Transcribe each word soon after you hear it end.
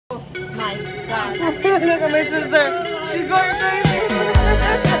God. Look at my sister. She's going crazy.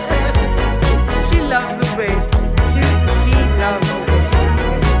 She loves the way. She loves the way.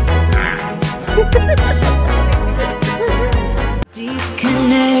 Deep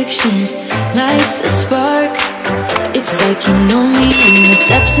connection lights a spark. It's like you know me in the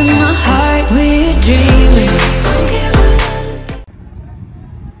depths of my heart. We're dreamers. Don't care what.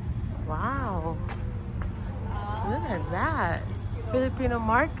 Wow. Look at that. Filipino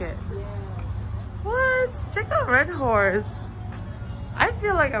market. What? Check out Red Horse. I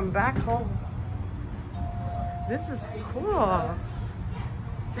feel like I'm back home. This is cool.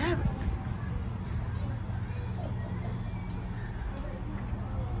 Damn.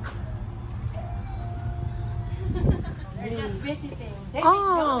 We're just visiting.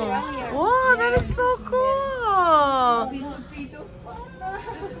 Oh, wow, that is so cool.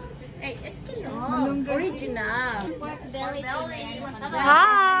 Hey, es que no. Original.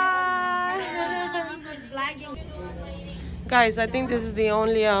 Hi. Guys, I think this is the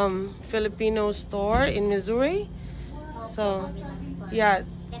only Filipino store in Missouri. So, yeah.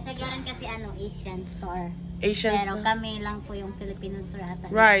 Kasagaran kasi Asian store. Asian Pero store. kami lang po yung Filipino store ata.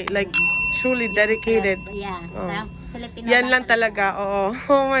 Right, like truly dedicated. Yeah, parang Filipino Yan lang talaga. Oh,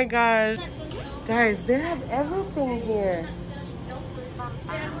 oh my gosh. Guys, they have everything here.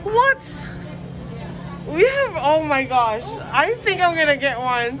 What? We have, oh my gosh. I think I'm gonna get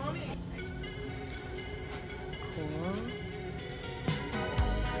one.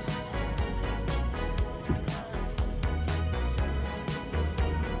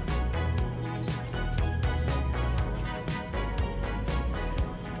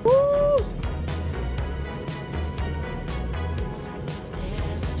 Woo!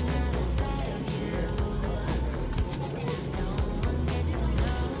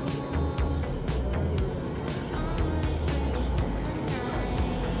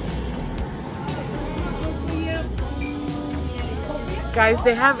 Guys,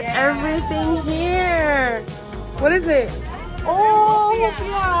 they have everything here. What is it? Oh, yeah.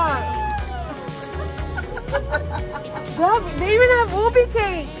 They even have ubi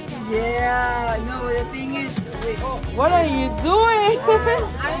cake. Yeah, no, the thing is, What are you doing?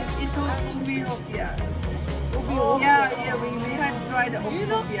 it's ubi hopia. Yeah, we had to try the ubi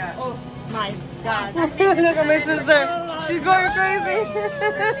hopia. Oh my God. Look at my sister. She's going crazy.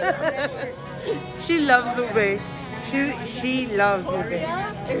 She loves ube. She loves ube.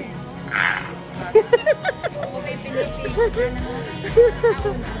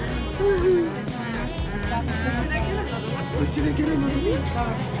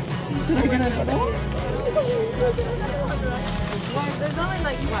 There's only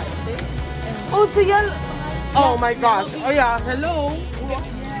like what? Oh, it's a yellow. Oh my gosh. Oh yeah. Hello.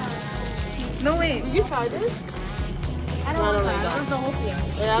 No way. Did you try this? I don't like that. that. The hopia.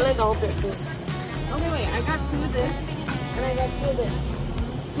 Yeah, I like the whole bit too. Okay, wait. I got 2 of this, and I got 2 of this.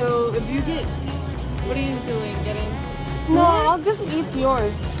 So if you get, what are you doing? Getting? No, I'll just eat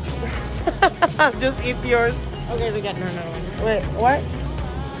yours. Just eat yours. Okay, we got no. Wait, what?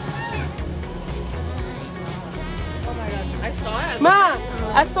 Oh my god, I saw it. Ma,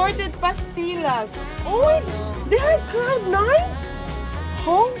 assorted pastillas. Oh wait, they have Cloud9?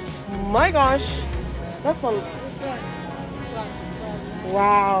 Oh my gosh. That's a...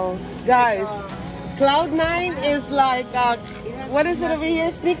 Wow. Guys, Cloud9 is like, what is it over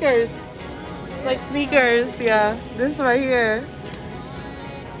here? Sneakers. It's like sneakers, yeah. This right here.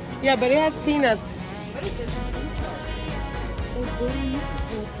 Yeah, but it has peanuts.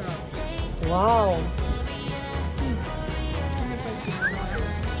 Wow.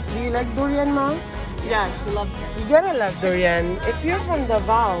 Do you like durian, Mom? Yeah, she loves it. You gotta love durian. If you're from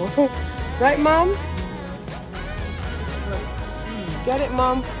Davao. Right, Mom? Get it,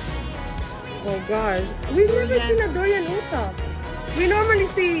 Mom? Oh my God. We've never seen a durian utap. We normally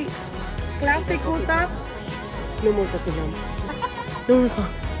see classic utap. No more kakadam.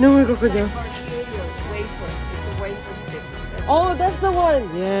 No more kakadam. It's a wafer stick. Oh, that's the one.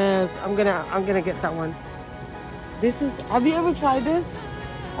 Yes, I'm gonna get that one. This is. Have you ever tried this?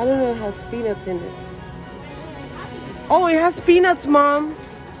 I don't know. It has peanuts in it. Oh, it has peanuts, Mom.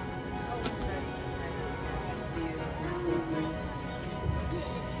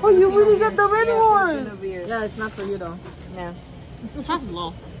 Oh, you really get the red horse. Yeah, it's not for you though. Yeah.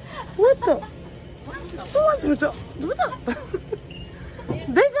 Hello. What the? What's up?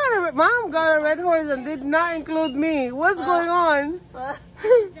 They got a Mom got a red horse and did not include me. What's going on?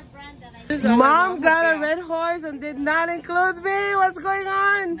 Mom got a red horse and did not include me. What's going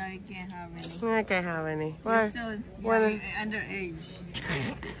on? No, you can't have any. I can't have any. You're still underage.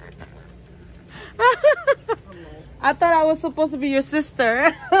 I thought I was supposed to be your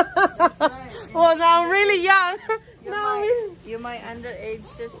sister. Well, now I'm really young. Now You're my underage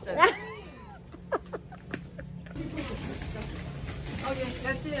sister. Okay,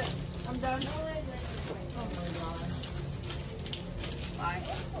 that's it. I'm done. Oh my god. Bye.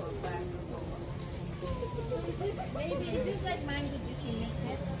 Maybe is this like mango juicy mix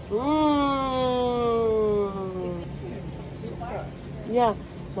it? Yeah,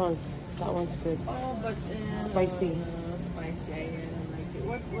 Mom, that one's good. Oh, but Spicy. Spicy. I don't like it.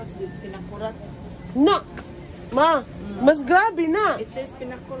 What's this? Pinakurat? No, Ma, mas grabe na. It says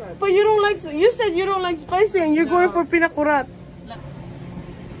pinakurat. But you don't like. You said you don't like spicy, and you're going for pinakurat.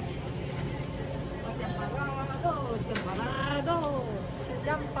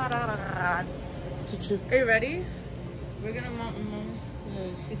 Are you ready? We're gonna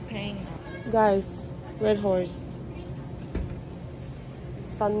she's paying now. Guys, Red Horse.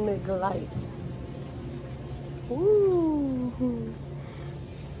 Sun Mid Light. Ooh.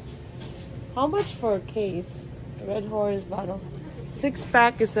 How much for a case? Red Horse bottle.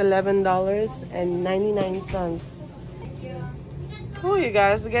 6-pack is $11.99. Cool, you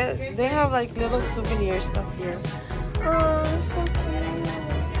guys. They have like little souvenir stuff here. Oh, so cute.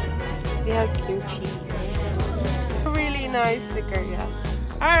 They have kimchi. Really nice sticker, yeah.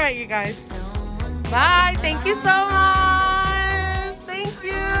 Alright, you guys. Bye. Thank you so much. Thank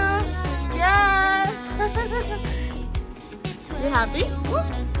you. Yes. You happy?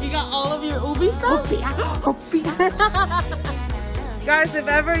 You got all of your ubi stuff? Guys, if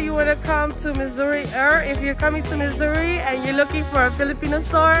ever you want to come to Missouri, or if you're coming to Missouri and you're looking for a Filipino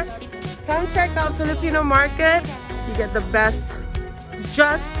store, come check out Filipino Market. You get the best,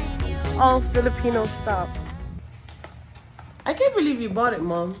 just all Filipino stuff. I can't believe you bought it,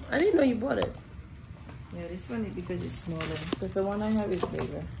 Mom. I didn't know you bought it. Yeah, this one is because it's smaller. Because the one I have is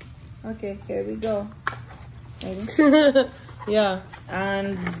bigger. Okay, here we go. Ready? Yeah.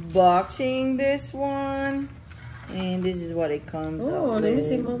 Unboxing this one. And this is what it comes Oh, out let me with.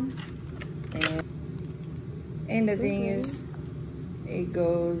 see, Mom. And the thing is, it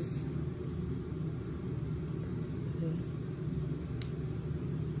goes...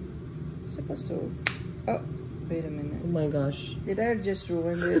 Supposed to... Oh, wait a minute. Oh my gosh. Did I just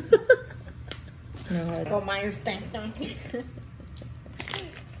ruin it? No, I don't.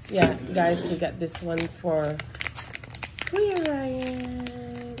 Yeah, guys, we got this one for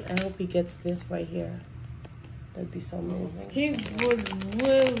Ryan. I hope he gets this right here. That'd be so amazing. He would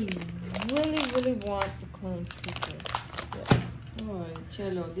really want the corn sticker. Yeah. Oh,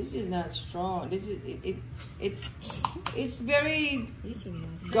 Cello, this is not strong. This is it's very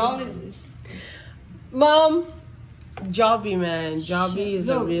golden. Mom, Jobby, man. Jobby is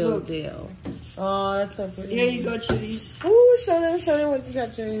the Look, real look. deal. Oh, that's so pretty. Here you go, Chili's. Ooh, show them what you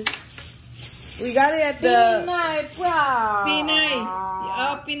got, Cherry. We got it at the... Pinay.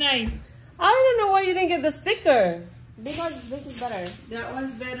 Pinay. I don't know why you didn't get the sticker. Because this is better. That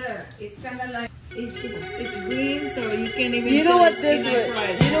one's better. It's kind of like it's green, so you can't even. You know what this is? You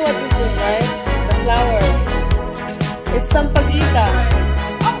know what this is, right? The flower. It's sampaguita.